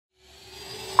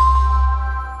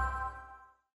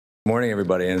Morning,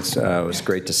 everybody. And it was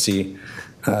great to see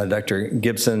Dr.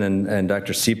 Gibson and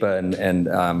Dr. Sipa, and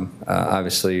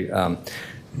obviously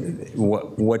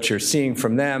what you're seeing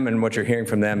from them and what you're hearing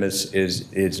from them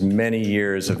is many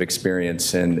years of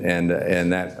experience, and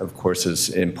that, of course, is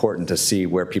important to see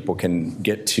where people can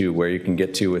get to, where you can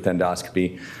get to with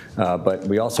endoscopy. But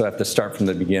we also have to start from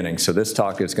the beginning. So this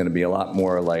talk is going to be a lot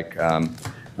more like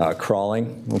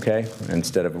crawling, okay,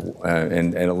 instead of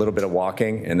and a little bit of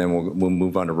walking, and then we'll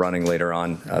move on to running later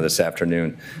on this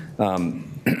afternoon.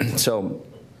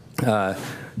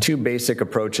 Two basic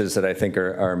approaches that I think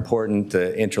are important: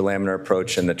 the interlaminar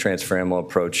approach and the transferamal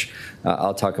approach.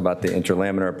 I'll talk about the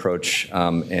interlaminar approach,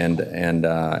 and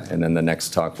then the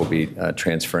next talk will be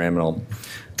transferamal.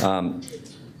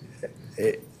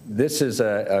 This is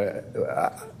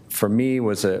for me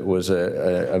was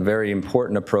a very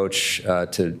important approach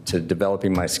to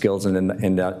developing my skills in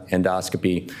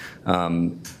endoscopy.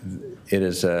 It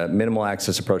is a minimal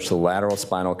access approach to the lateral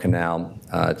spinal canal,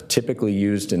 typically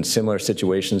used in similar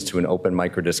situations to an open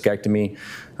microdiscectomy.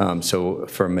 So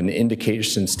from an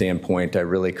indication standpoint, I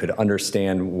really could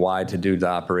understand why to do the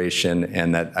operation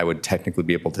and that I would technically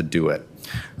be able to do it.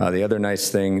 The other nice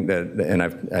thing and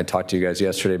I talked to you guys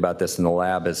yesterday about this in the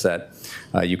lab, is that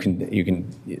you can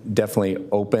definitely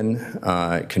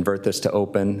convert this to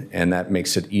open, and that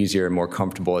makes it easier and more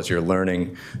comfortable as you're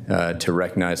learning to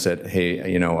recognize that, hey,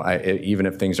 even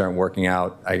if things aren't working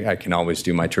out, I can always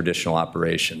do my traditional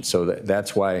operation. So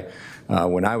that's why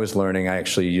when I was learning, I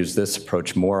actually used this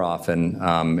approach more often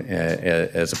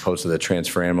as opposed to the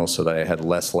transferamal, so that I had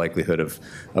less likelihood of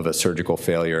a surgical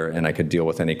failure and I could deal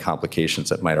with any complications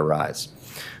that might arise.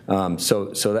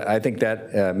 So I think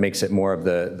that makes it more of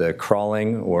the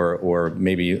crawling or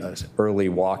maybe early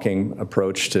walking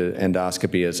approach to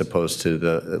endoscopy, as opposed to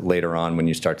the later on when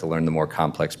you start to learn the more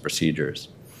complex procedures.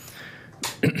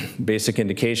 Basic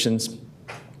indications.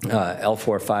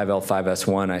 L4-5,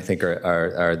 L5-S1, I think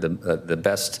are the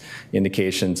best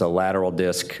indications: a lateral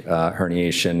disc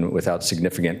herniation without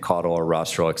significant caudal or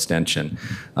rostral extension.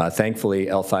 Thankfully,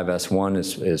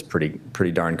 L5-S1 is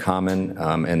pretty darn common,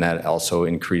 and that also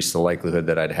increased the likelihood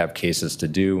that I'd have cases to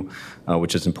do,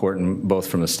 which is important both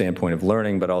from the standpoint of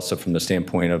learning, but also from the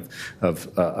standpoint of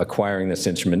acquiring this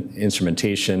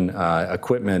instrumentation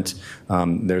equipment.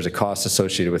 There's a cost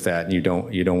associated with that, and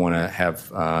you don't want to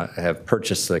have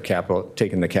purchased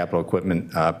taken the capital equipment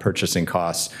purchasing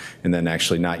costs and then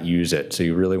actually not use it. So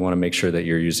you really want to make sure that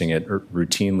you're using it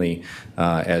routinely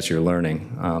as you're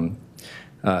learning.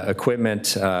 Equipment,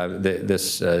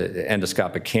 this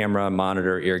endoscopic camera,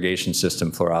 monitor, irrigation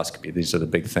system, fluoroscopy. These are the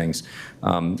big things.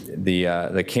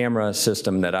 The camera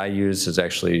system that I use is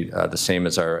actually the same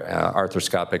as our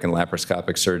arthroscopic and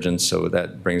laparoscopic surgeons, so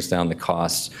that brings down the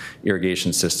costs.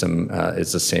 Irrigation system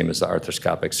is the same as the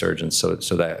arthroscopic surgeons, so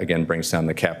that again brings down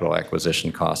the capital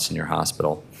acquisition costs in your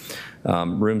hospital.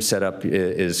 Room setup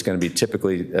is going to be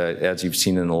typically, as you've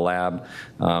seen in the lab,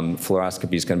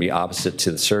 fluoroscopy is going to be opposite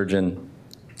to the surgeon.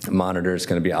 Monitor is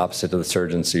going to be opposite to the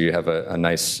surgeon, so you have a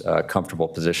nice, comfortable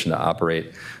position to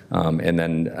operate. And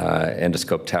then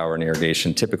endoscope tower and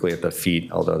irrigation, typically at the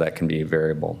feet, although that can be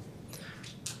variable.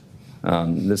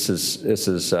 This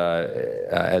is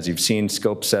as you've seen,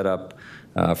 scope setup.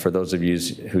 For those of you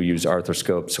who use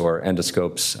arthroscopes or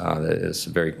endoscopes, that is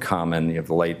very common. You have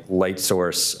the light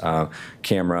source,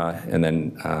 camera, and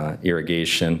then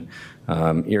irrigation.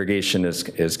 Irrigation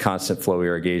is constant flow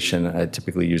irrigation. I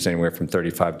typically use anywhere from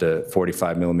 35 to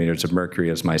 45 millimeters of mercury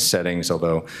as my settings,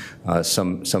 although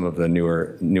some of the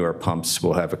newer pumps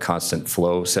will have a constant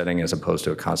flow setting as opposed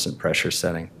to a constant pressure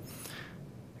setting.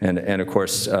 And of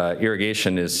course,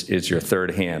 irrigation is your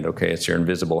third hand, okay? It's your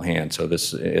invisible hand. So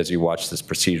this, as you watch this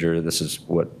procedure, this is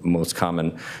what most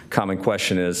common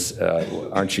question is,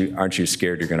 aren't you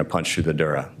scared you're gonna punch through the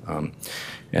dura?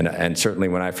 And certainly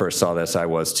when I first saw this, I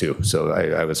was too. So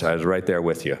I was right there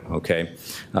with you, okay?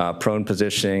 Prone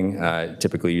positioning,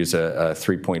 typically use a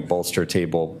 3-point bolster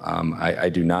table. I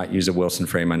do not use a Wilson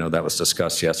frame. I know that was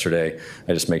discussed yesterday.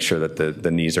 I just make sure that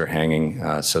the knees are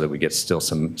hanging so that we get still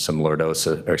some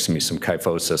lordosis, or excuse me, some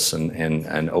kyphosis,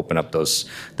 and open up the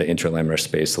interlaminar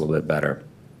space a little bit better.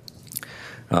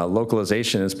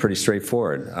 Localization is pretty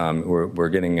straightforward. We're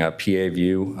getting a PA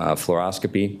view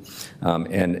fluoroscopy,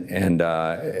 and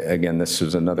again, this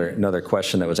was another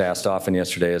question that was asked often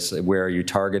yesterday: is where are you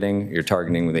targeting? You're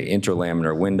targeting with the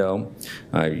interlaminar window.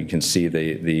 You can see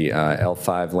the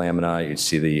L5 lamina. You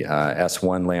see the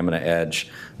S1 lamina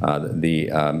edge,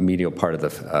 the medial part of the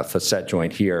facet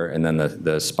joint here, and then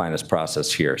the spinous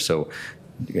process here. So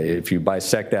if you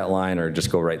bisect that line or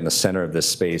just go right in the center of this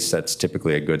space, that's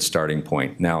typically a good starting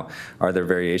point. Now, are there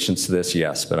variations to this?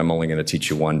 Yes, but I'm only going to teach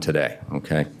you one today,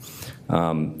 okay?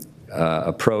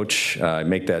 Approach,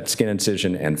 make that skin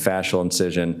incision and fascial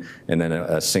incision, and then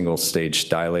a single stage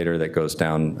dilator that goes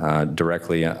down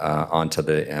directly onto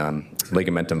the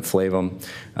ligamentum flavum.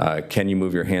 Can you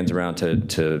move your hands around to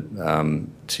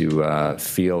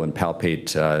feel and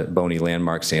palpate bony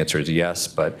landmarks? The answer is yes,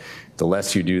 but the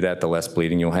less you do that, the less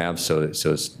bleeding you'll have. So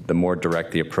the more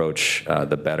direct the approach,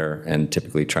 the better, and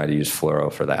typically try to use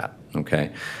fluoro for that,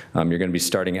 okay? You're going to be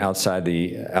starting outside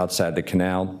the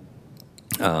canal.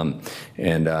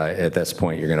 At this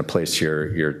point, you're going to place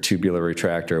your tubular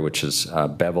retractor, which is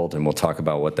beveled, and we'll talk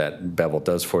about what that bevel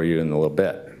does for you in a little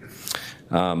bit.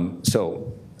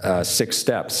 6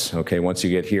 steps. Okay, once you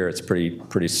get here, it's pretty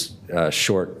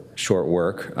short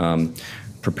work.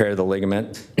 Prepare the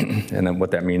ligament, and then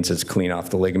what that means is clean off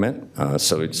the ligament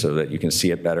so that you can see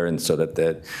it better, and so that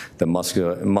the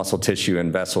muscle tissue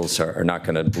and vessels are not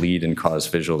going to bleed and cause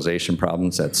visualization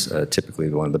problems. That's typically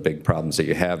one of the big problems that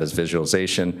you have is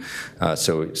visualization.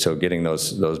 So getting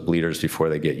those bleeders before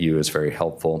they get you is very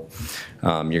helpful.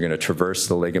 You're going to traverse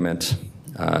the ligament,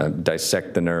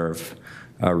 dissect the nerve,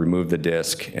 remove the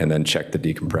disc, and then check the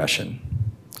decompression.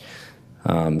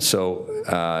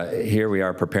 Here we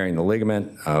are preparing the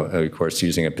ligament, of course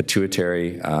using a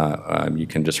pituitary. You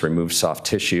can just remove soft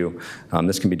tissue.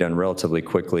 This can be done relatively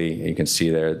quickly. You can see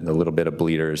there the little bit of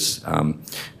bleeders.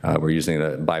 We're using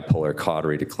the bipolar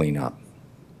cautery to clean up.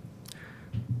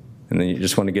 And then you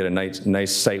just want to get a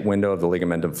nice sight window of the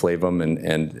ligamentum flavum,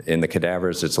 and in the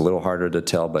cadavers it's a little harder to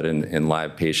tell, but in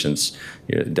live patients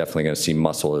you're definitely going to see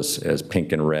muscle as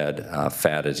pink and red,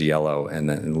 fat as yellow, and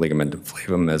then ligamentum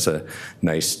flavum as a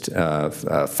nice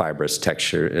fibrous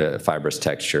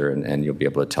texture, and you'll be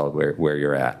able to tell where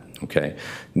you're at. Okay.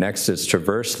 Next is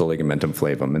traverse the ligamentum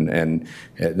flavum, and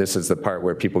this is the part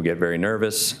where people get very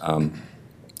nervous.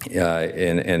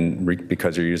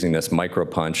 Because you're using this micro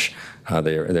punch,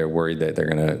 they're worried that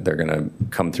they're gonna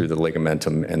come through the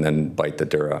ligamentum and then bite the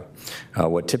dura.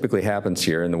 What typically happens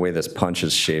here, and the way this punch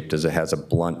is shaped, is it has a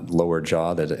blunt lower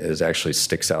jaw that actually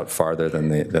sticks out farther than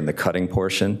the cutting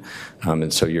portion,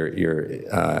 and so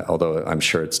although I'm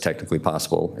sure it's technically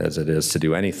possible as it is to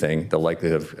do anything, the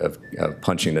likelihood of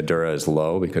punching the dura is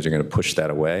low because you're going to push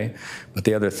that away. But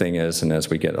the other thing is, and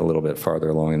as we get a little bit farther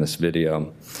along in this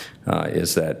video,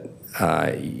 is that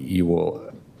you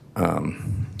will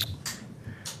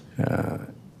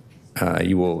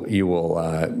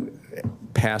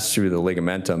pass through the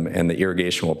ligamentum, and the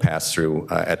irrigation will pass through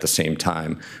at the same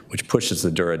time, which pushes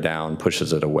the dura down,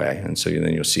 pushes it away, and so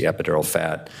then you'll see epidural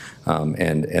fat,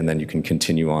 and then you can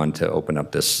continue on to open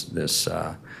up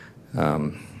the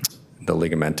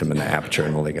ligamentum and the aperture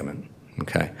in the ligament.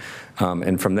 Okay,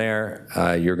 and from there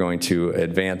you're going to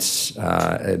advance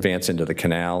into the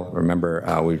canal.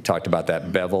 Remember, we've talked about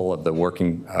that bevel of the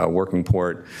working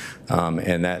port,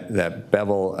 and that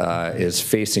bevel is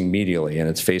facing medially, and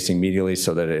it's facing medially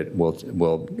so that it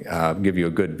will give you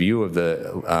a good view of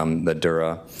the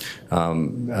dura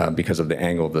because of the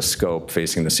angle of the scope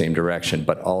facing the same direction,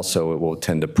 but also it will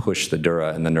tend to push the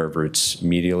dura and the nerve roots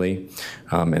medially,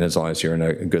 and as long as you're in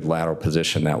a good lateral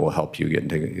position, that will help you get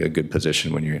into a good position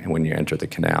when you enter the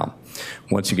canal.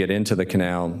 Once you get into the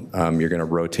canal, you're going to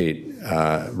rotate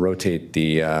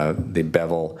the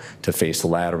bevel to face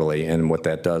laterally, and what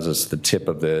that does is the tip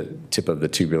of the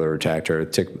tubular retractor,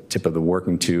 tip of the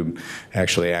working tube,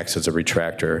 actually acts as a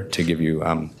retractor to give you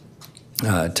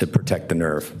to protect the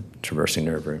nerve, traversing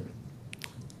nerve root.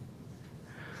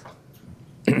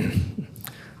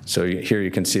 So here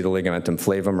you can see the ligamentum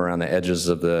flavum around the edges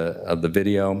of the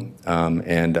video,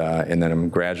 and then I'm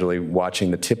gradually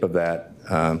watching the tip of that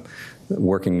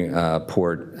working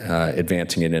port,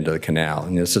 advancing it into the canal.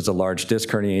 And this is a large disc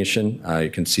herniation.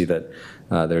 You can see that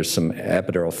there's some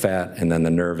epidural fat, and then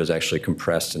the nerve is actually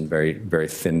compressed and very, very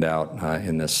thinned out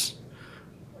in this.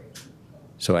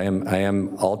 So I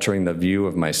am altering the view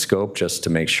of my scope just to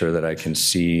make sure that I can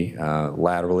see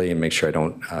laterally and make sure I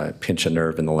don't pinch a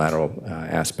nerve in the lateral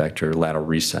aspect or lateral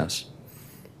recess.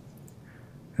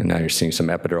 And now you're seeing some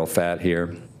epidural fat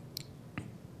here.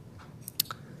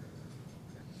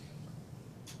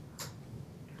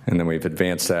 And then we've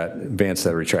advanced that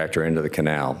retractor into the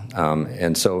canal.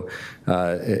 And so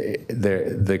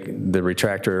the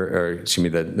retractor, or excuse me,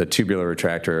 the tubular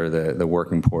retractor, the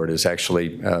working port is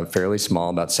actually fairly small,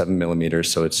 about 7 millimeters,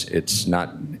 so it's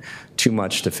not too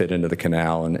much to fit into the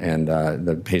canal, and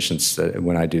the patients,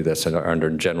 when I do this, are under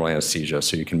general anesthesia,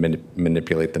 so you can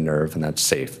manipulate the nerve, and that's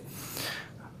safe.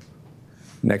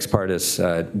 Next part is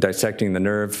dissecting the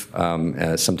nerve.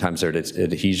 Sometimes there are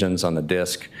adhesions on the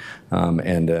disc,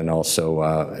 and then also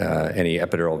any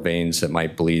epidural veins that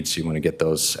might bleed, so you want to get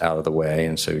those out of the way.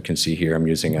 And so you can see here I'm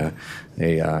using a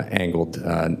angled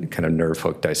kind of nerve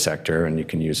hook dissector, and you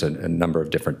can use a number of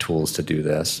different tools to do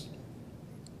this.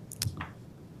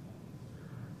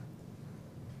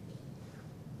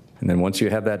 And then once you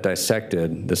have that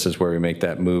dissected, this is where we make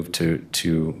that move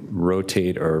to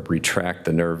rotate or retract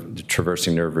the nerve, the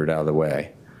traversing nerve root out of the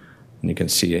way. And you can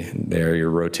see there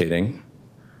you're rotating.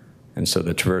 And so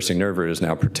the traversing nerve root is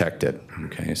now protected.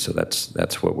 Okay, so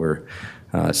that's what we're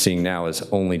seeing now is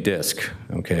only disc.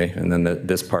 Okay, and then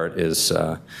this part is,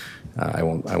 I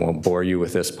won't bore you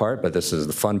with this part, but this is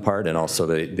the fun part and also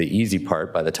the easy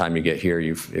part. By the time you get here,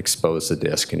 you've exposed the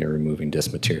disc and you're removing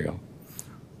disc material.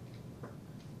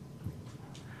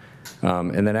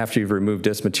 And then after you've removed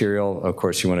disc material, of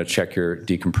course, you want to check your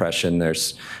decompression.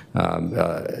 There's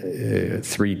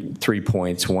three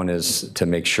points. One is to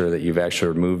make sure that you've actually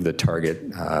removed the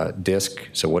target disc.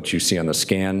 So what you see on the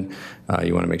scan,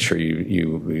 you want to make sure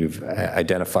you've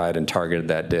identified and targeted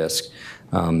that disc.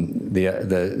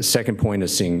 The second point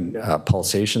is seeing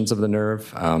pulsations of the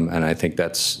nerve, and I think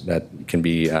that can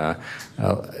be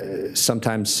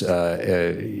sometimes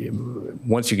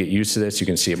once you get used to this, you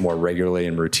can see it more regularly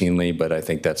and routinely, but I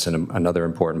think that's another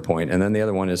important point. And then the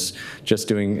other one is just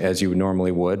doing as you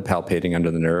normally would, palpating under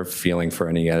the nerve, feeling for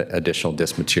any additional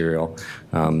disc material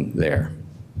there.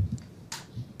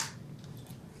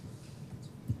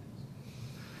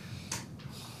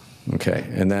 Okay,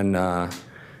 and then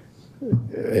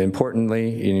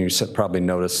importantly, and you probably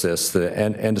noticed this, the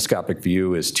endoscopic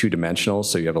view is two-dimensional,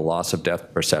 so you have a loss of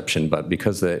depth perception, but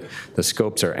because the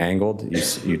scopes are angled,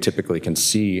 you typically can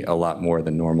see a lot more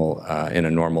than normal in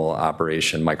a normal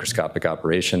operation, microscopic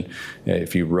operation.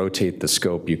 If you rotate the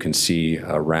scope, you can see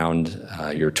around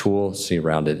your tool, see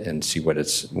around it, and see what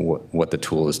the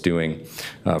tool is doing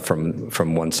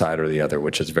from one side or the other,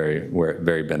 which is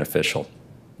very beneficial.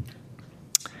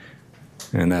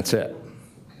 And that's it.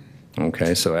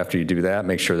 Okay, so after you do that,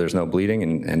 make sure there's no bleeding,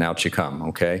 and out you come.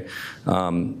 Okay,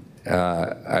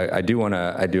 I do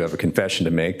have a confession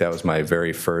to make. That was my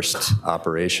very first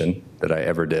operation that I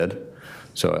ever did.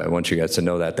 So I want you guys to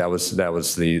know that was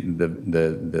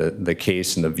the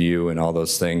case and the view and all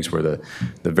those things were the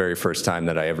very first time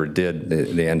that I ever did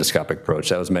the endoscopic approach.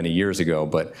 That was many years ago,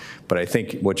 but I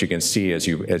think what you can see as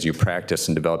you practice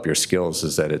and develop your skills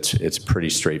is that it's pretty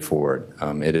straightforward.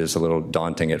 It is a little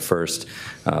daunting at first,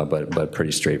 but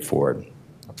pretty straightforward.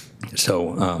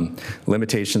 So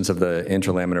limitations of the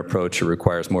interlaminar approach, it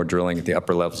requires more drilling at the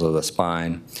upper levels of the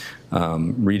spine.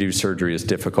 Redo surgery is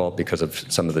difficult because of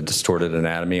some of the distorted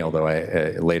anatomy, although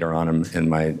later on in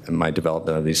my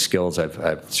development of these skills,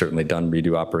 I've certainly done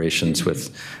redo operations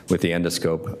with the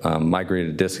endoscope.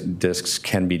 Migrated discs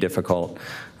can be difficult,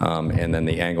 and then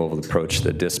the angle of the approach,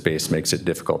 the disc space, makes it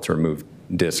difficult to remove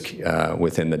disc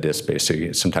within the disc space.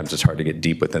 So sometimes it's hard to get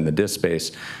deep within the disc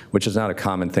space, which is not a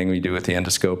common thing we do with the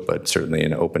endoscope, but certainly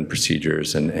in open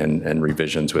procedures and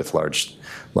revisions with large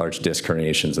disc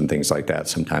herniations and things like that,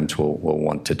 sometimes we'll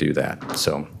want to do that.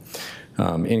 So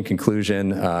in conclusion,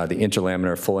 the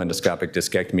interlaminar full endoscopic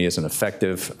discectomy is an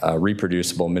effective,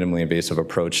 reproducible, minimally invasive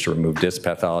approach to remove disc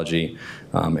pathology,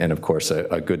 and of course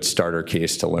a good starter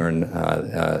case to learn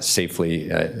safely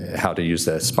how to use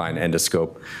the spine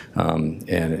endoscope,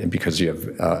 and because you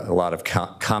have a lot of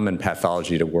common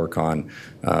pathology to work on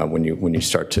when you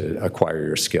start to acquire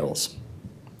your skills.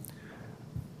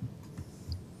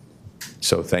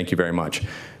 So thank you very much.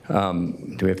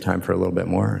 Do we have time for a little bit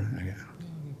more?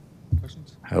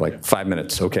 Like 5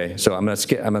 minutes, okay. So I'm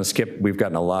gonna skip, we've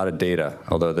gotten a lot of data,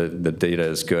 although the data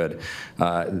is good.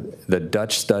 The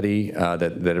Dutch study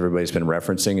that everybody's been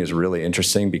referencing is really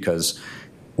interesting because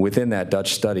within that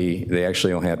Dutch study, they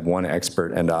actually only had one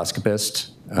expert endoscopist,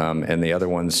 and the other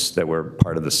ones that were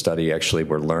part of the study actually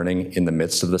were learning in the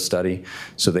midst of the study.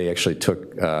 So they actually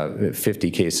took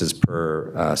 50 cases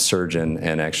per surgeon,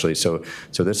 and actually, so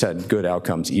this had good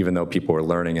outcomes even though people were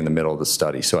learning in the middle of the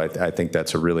study. So I think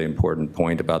that's a really important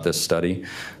point about this study.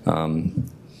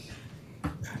 And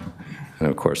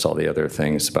of course, all the other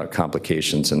things about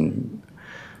complications and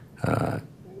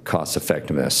cost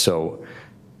effectiveness. So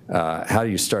how do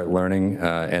you start learning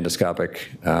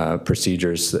endoscopic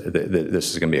procedures?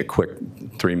 This is going to be a quick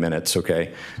 3 minutes,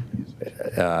 okay?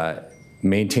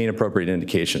 Maintain appropriate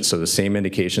indications. So the same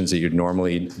indications that you'd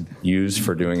normally use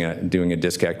for doing a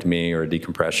discectomy or a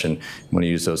decompression, you want to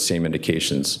use those same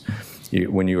indications.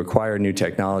 when you acquire new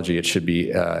technology, it should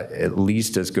be at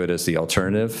least as good as the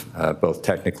alternative, both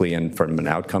technically and from an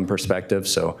outcome perspective.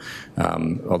 So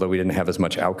although we didn't have as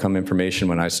much outcome information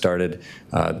when I started,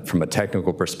 from a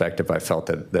technical perspective, I felt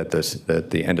that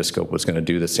the endoscope was going to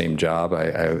do the same job.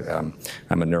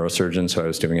 I'm a neurosurgeon, so I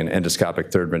was doing an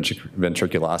endoscopic third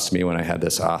ventriculostomy when I had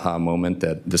this aha moment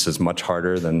that this is much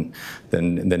harder than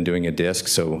doing a disc,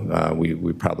 so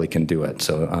we probably can do it.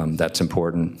 So that's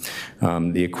important.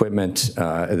 The equipment,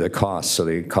 the cost, so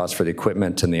the cost for the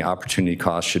equipment and the opportunity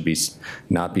cost should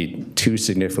not be too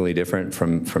significantly different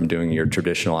from doing your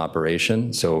traditional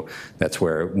operation. So that's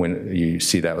where, when you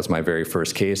see that was my very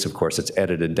first case, of course it's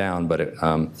edited down, but it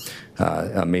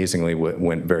amazingly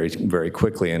went very, very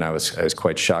quickly, and I was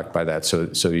quite shocked by that. So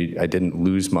I didn't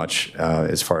lose much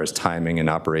as far as timing and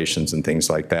operations and things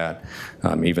like that,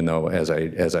 even though as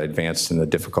I advanced in the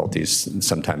difficulties,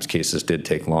 sometimes cases did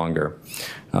take longer.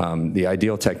 The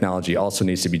ideal technology also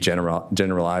needs to be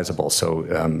generalizable. So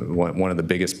one of the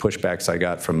biggest pushbacks I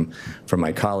got from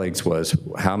my colleagues was,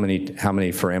 how many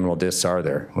foraminal discs are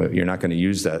there? Well, you're not going to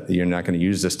use that. You're not going to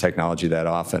use this technology that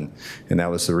often, and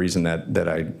that was the reason that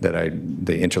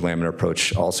the interlaminar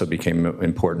approach also became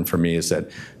important for me, is that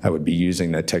I would be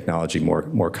using that technology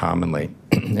more commonly,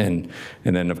 and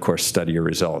then of course study your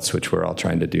results, which we're all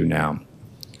trying to do now.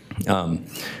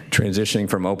 Transitioning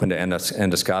from open to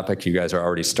endoscopic, you guys are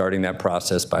already starting that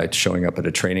process by showing up at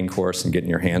a training course and getting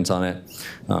your hands on it.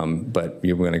 But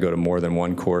you're going to go to more than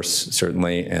one course,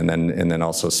 certainly, and then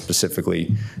also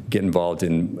specifically get involved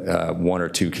in one or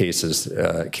two case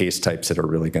types that are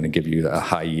really going to give you a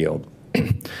high yield.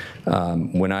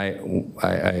 When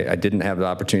I didn't have the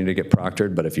opportunity to get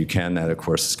proctored, but if you can, that of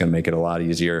course is going to make it a lot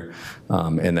easier.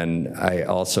 And then I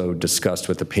also discussed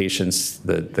with the patients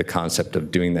the concept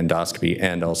of doing the endoscopy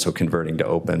and also converting to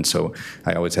open. So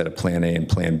I always had a plan A and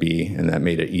plan B, and that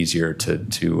made it easier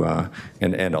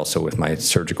and also with my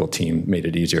surgical team, made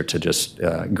it easier to just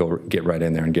get right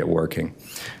in there and get working.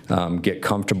 Get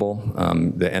comfortable.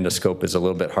 The endoscope is a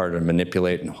little bit harder to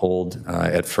manipulate and hold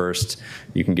at first.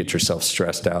 You can get yourself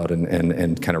stressed out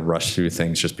and kind of rush through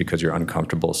things just because you're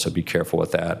uncomfortable, so be careful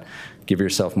with that. Give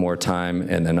yourself more time,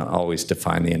 and then always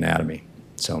define the anatomy.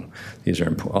 So these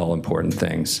are all important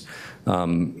things.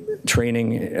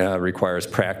 Training requires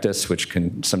practice, which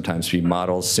can sometimes be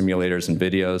models, simulators, and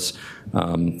videos.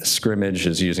 Scrimmage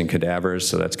is using cadavers,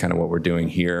 so that's kind of what we're doing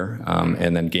here.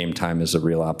 And then game time is a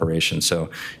real operation. So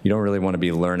you don't really want to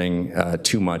be learning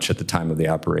too much at the time of the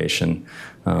operation.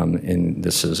 And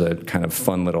this is a kind of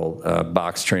fun little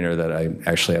box trainer that I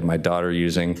actually have my daughter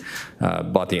using.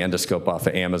 Bought the endoscope off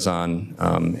of Amazon,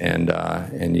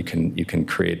 and you can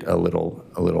create a little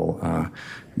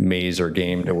maze or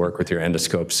game to work with your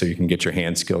endoscope, so you can get your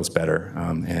hand skills better,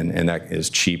 and that is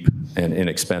cheap and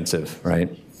inexpensive, right?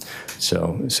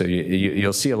 So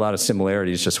you'll see a lot of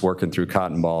similarities just working through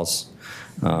cotton balls.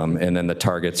 And then the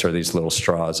targets are these little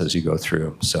straws as you go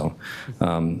through. So,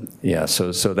 yeah,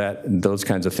 so those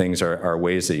kinds of things are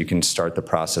ways that you can start the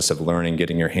process of learning,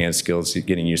 getting your hand skills,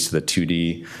 getting used to the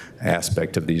 2D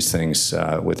aspect of these things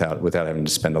without having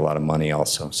to spend a lot of money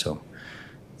also. So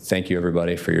thank you,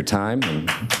 everybody, for your time, and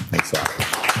thanks a lot.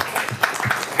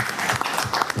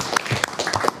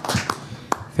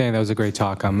 That was a great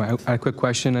talk. I had a quick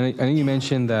question. I know you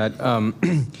mentioned that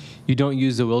you don't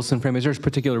use the Wilson frame. Is there a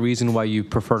particular reason why you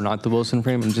prefer not the Wilson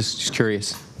frame? I'm just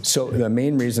curious. So the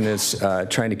main reason is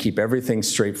trying to keep everything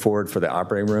straightforward for the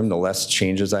operating room. The less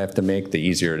changes I have to make, the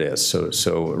easier it is.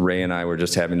 So Ray and I were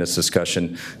just having this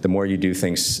discussion. The more you do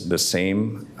things the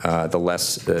same,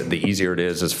 the easier it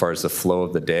is as far as the flow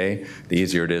of the day. The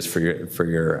easier it is for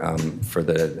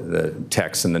the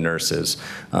techs and the nurses.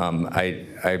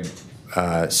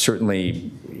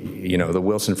 Certainly, the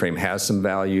Wilson frame has some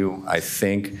value, I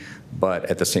think, but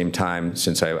at the same time,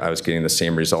 since I was getting the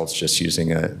same results just using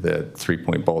the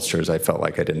 3-point bolsters, I felt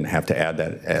like I didn't have to add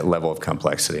that level of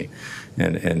complexity.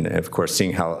 And of course,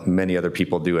 seeing how many other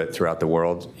people do it throughout the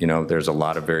world, there's a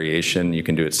lot of variation. You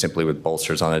can do it simply with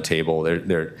bolsters on a table.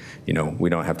 We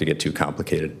don't have to get too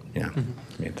complicated. Yeah,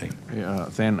 main thing. Yeah,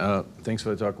 Than, thanks for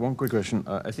the talk. One quick question.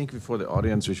 I think for the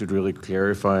audience, we should really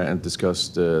clarify and discuss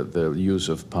the use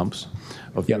of pumps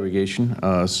of irrigation.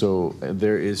 So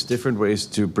there is different ways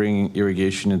to bring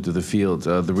irrigation into the field.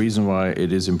 The reason why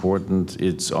it is important,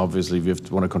 it's obviously we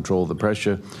want to control the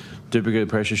pressure. Typically, the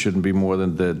pressure shouldn't be more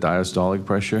than the diastolic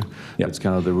pressure. That's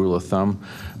kind of the rule of thumb.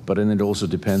 but then it also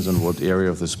depends on what area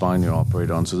of the spine you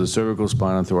operate on. So the cervical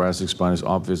spine and thoracic spine is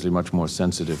obviously much more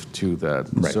sensitive to that.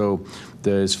 Right. So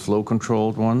there's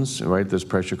flow-controlled ones, right? There's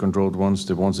pressure-controlled ones.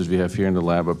 The ones that we have here in the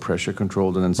lab are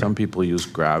pressure-controlled, and then some people use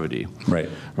gravity. Right.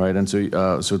 Right. And so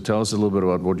tell us a little bit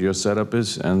about what your setup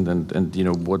is, and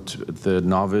what the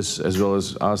novice as well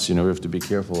as us, we have to be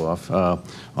careful of.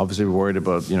 Obviously, we're worried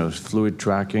about fluid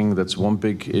tracking. That's one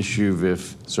big issue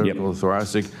with cervical,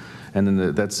 thoracic. And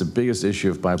then that's the biggest issue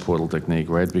of biportal technique,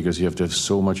 right? Because you have to have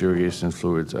so much irrigation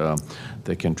fluid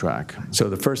that can track. So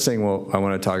the first thing I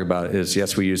want to talk about is,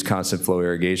 yes, we use constant flow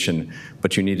irrigation,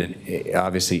 but you need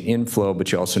obviously inflow,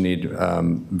 but you also need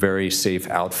very safe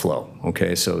outflow,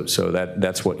 okay? So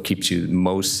that's what keeps you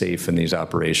most safe in these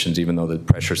operations, even though the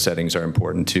pressure settings are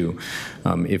important too.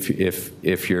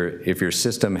 If your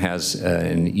system has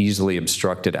an easily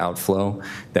obstructed outflow,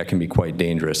 that can be quite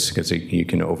dangerous because you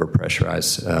can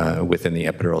overpressurize within the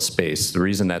epidural space. The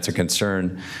reason that's a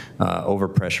concern,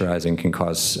 overpressurizing can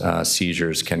cause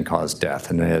seizures, can cause death,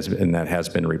 and that has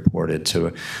been reported. So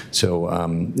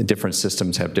different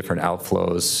systems have different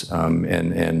outflows,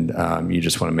 and you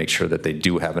just want to make sure that they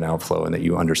do have an outflow and that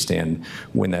you understand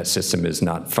when that system is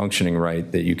not functioning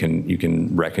right, that you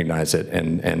can recognize it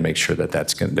and make sure that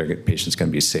their patient's going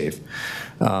to be safe.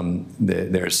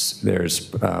 There's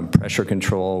pressure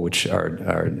control, which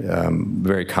are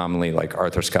very commonly like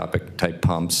arthroscopic type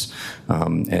pumps,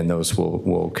 and those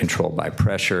will control by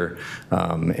pressure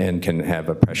and can have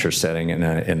a pressure setting,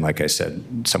 and like I said,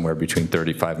 somewhere between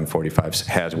 35 and 45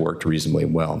 has worked reasonably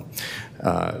well.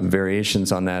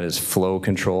 Variations on that is flow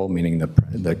control, meaning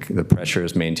the pressure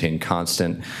is maintained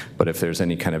constant, but if there's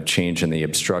any kind of change in the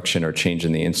obstruction or change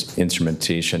in the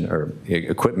instrumentation or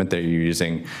equipment that you're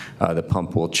using, the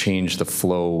pump will change the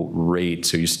flow rate,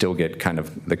 so you still get kind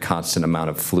of the constant amount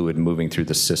of fluid moving through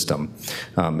the system.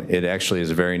 It actually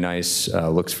is very nice,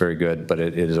 looks very good, but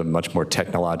it is a much more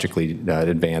technologically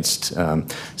advanced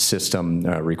system,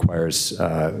 requires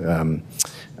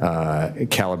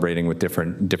calibrating with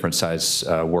different size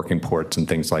working ports and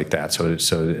things like that. So a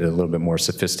little bit more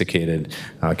sophisticated,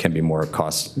 can be more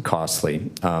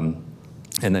costly.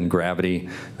 And then gravity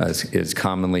is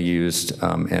commonly used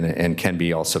and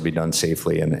can also be done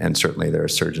safely, and certainly there are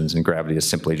surgeons, and gravity is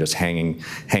simply just hanging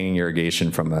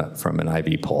irrigation from an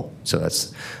IV pole. So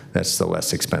that's the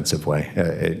less expensive way.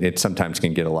 It sometimes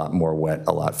can get a lot more wet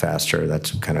a lot faster.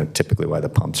 That's kind of typically why the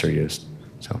pumps are used.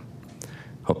 So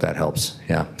hope that helps.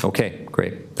 Yeah. Okay,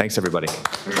 great. Thanks, everybody.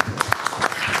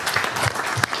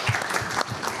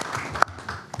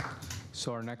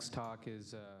 So our next talk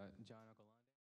is